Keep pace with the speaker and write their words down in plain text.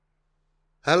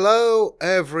Hello,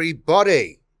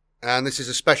 everybody, and this is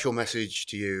a special message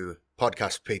to you,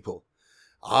 podcast people.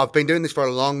 I've been doing this for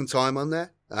a long time on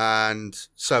there, and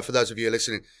so for those of you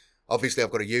listening, obviously I've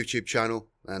got a YouTube channel,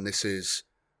 and this is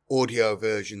audio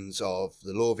versions of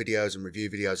the lore videos and review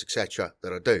videos, etc.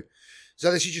 that I do.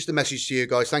 So this is just a message to you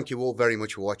guys. Thank you all very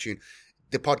much for watching.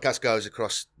 The podcast goes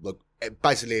across,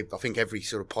 basically, I think every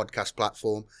sort of podcast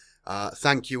platform.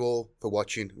 Thank you all for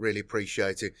watching. Really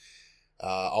appreciate it.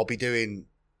 I'll be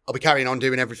carrying on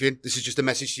doing everything. This is just a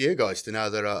message to you guys to know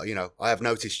that, I have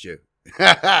noticed you.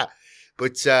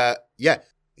 But, yeah,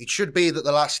 it should be that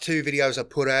the last two videos I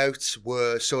put out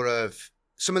were sort of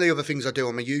some of the other things I do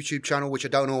on my YouTube channel, which I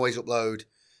don't always upload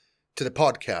to the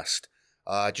podcast.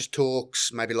 Just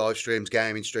talks, maybe live streams,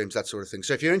 gaming streams, that sort of thing.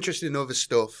 So if you're interested in other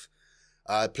stuff,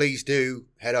 please do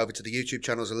head over to the YouTube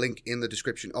channel. There's a link in the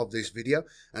description of this video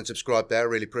and subscribe there. I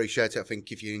really appreciate it. I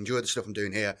think if you enjoy the stuff I'm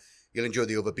doing here, you'll enjoy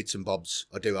the other bits and bobs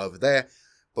I do over there.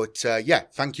 But yeah,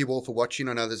 thank you all for watching.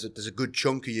 I know there's a good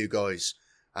chunk of you guys,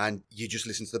 and you just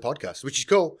listen to the podcast, which is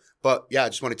cool. But yeah, I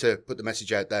just wanted to put the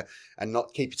message out there and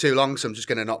not keep you too long, so I'm just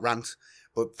going to not rant.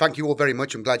 But thank you all very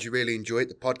much. I'm glad you really enjoy it.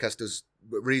 The podcast does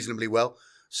reasonably well.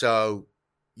 So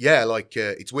yeah,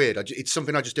 it's weird. It's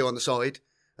something I just do on the side.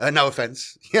 No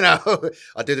offense,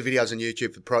 I do the videos on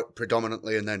YouTube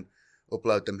predominantly and then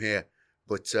upload them here.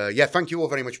 But yeah, thank you all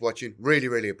very much for watching. Really,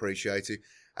 really appreciate it.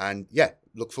 And yeah,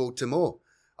 look forward to more.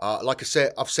 Like I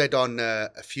said, I've said on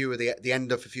the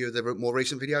end of a few of the more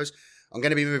recent videos, I'm going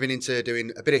to be moving into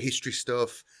doing a bit of history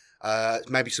stuff,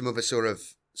 maybe some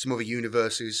other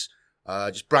universes,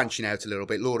 just branching out a little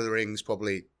bit. Lord of the Rings,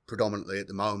 probably predominantly at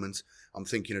the moment, I'm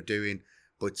thinking of doing.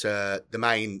 But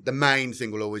the main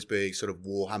thing will always be sort of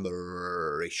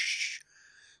Warhammer-ish.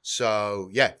 So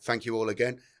yeah, thank you all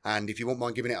again. And if you won't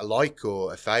mind giving it a like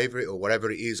or a favourite or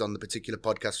whatever it is on the particular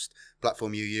podcast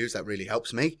platform you use, that really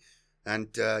helps me. And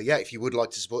yeah, if you would like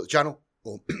to support the channel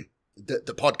or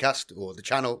the podcast or the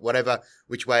channel, whatever,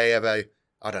 which way ever,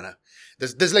 I don't know.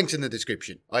 There's links in the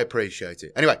description. I appreciate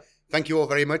it. Anyway, thank you all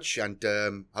very much, and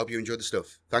hope you enjoyed the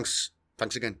stuff. Thanks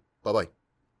again. Bye-bye.